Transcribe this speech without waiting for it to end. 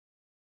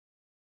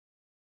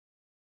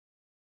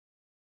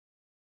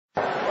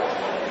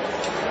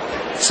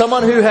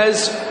someone who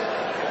has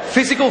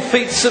physical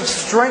feats of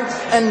strength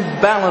and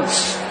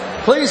balance.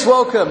 Please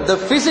welcome the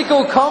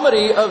physical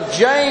comedy of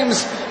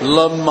James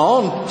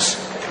Lamont.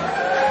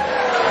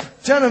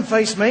 Turn and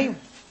face me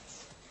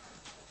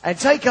and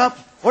take up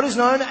what is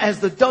known as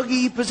the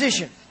doggy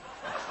position.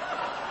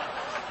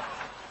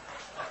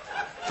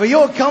 For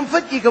your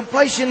comfort, you can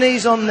place your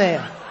knees on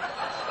there.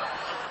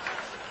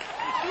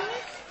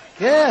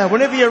 Yeah,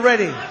 whenever you're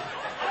ready.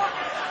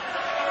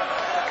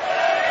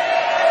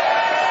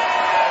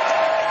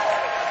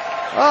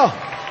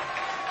 Oh.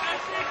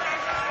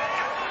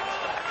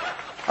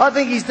 I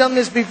think he's done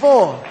this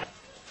before.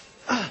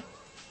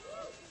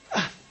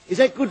 Is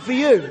that good for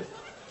you?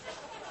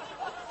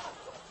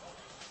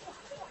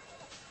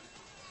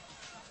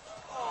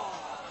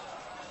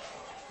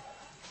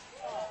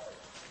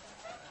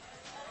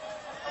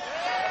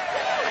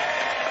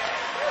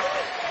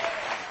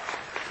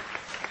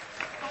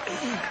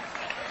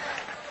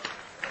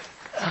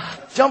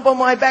 Jump on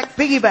my back,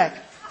 piggyback.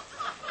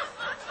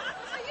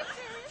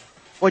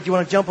 What, you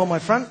want to jump on my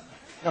front?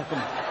 No, come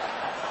on.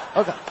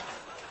 Okay.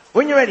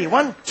 When you're ready,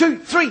 1, 2,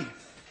 3.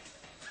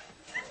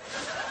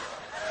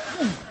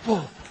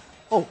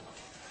 Oh.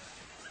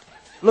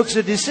 Looks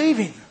are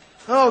deceiving.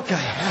 Okay.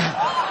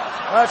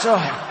 That's all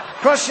right.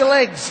 Cross your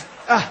legs.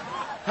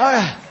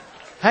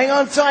 Hang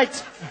on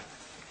tight.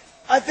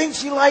 I think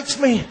she likes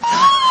me.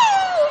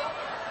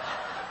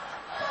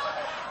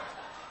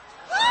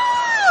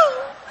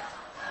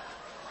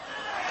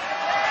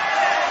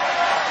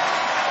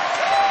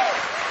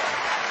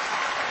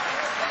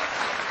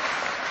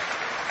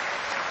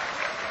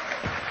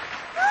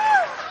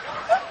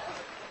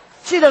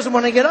 She doesn't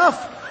want to get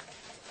off.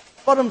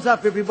 Bottoms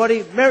up,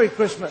 everybody. Merry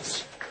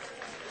Christmas.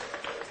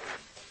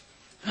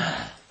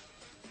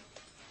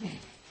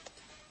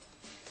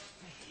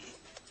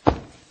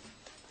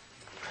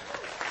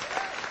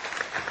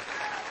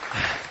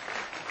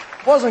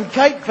 Wasn't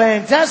Kate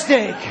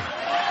fantastic?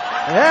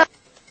 Yeah.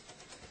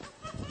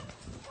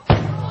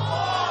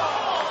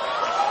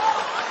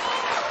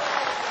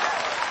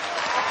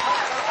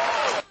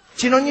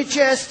 Chin on your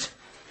chest.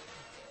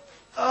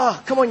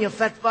 Oh, come on, you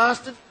fat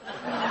bastard.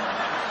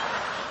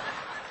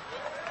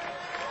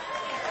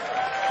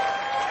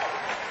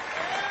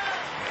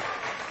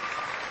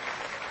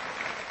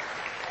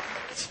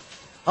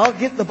 I'll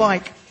get the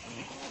bike.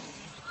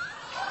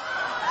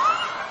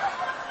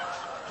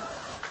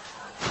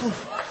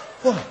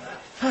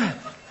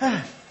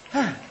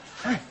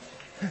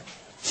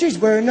 She's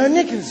wearing no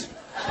knickers.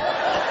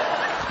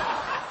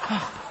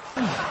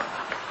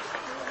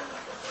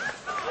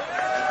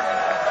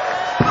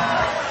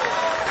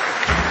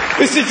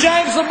 Mr.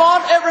 James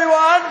Lamont,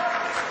 everyone.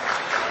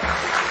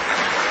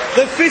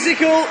 The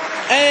physical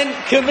and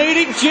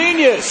comedic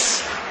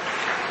genius.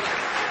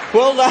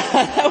 Well,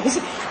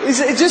 is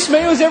it just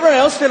me or was everyone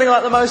else feeling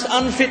like the most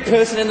unfit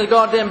person in the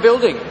goddamn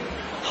building?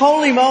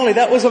 Holy moly,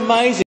 that was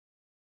amazing.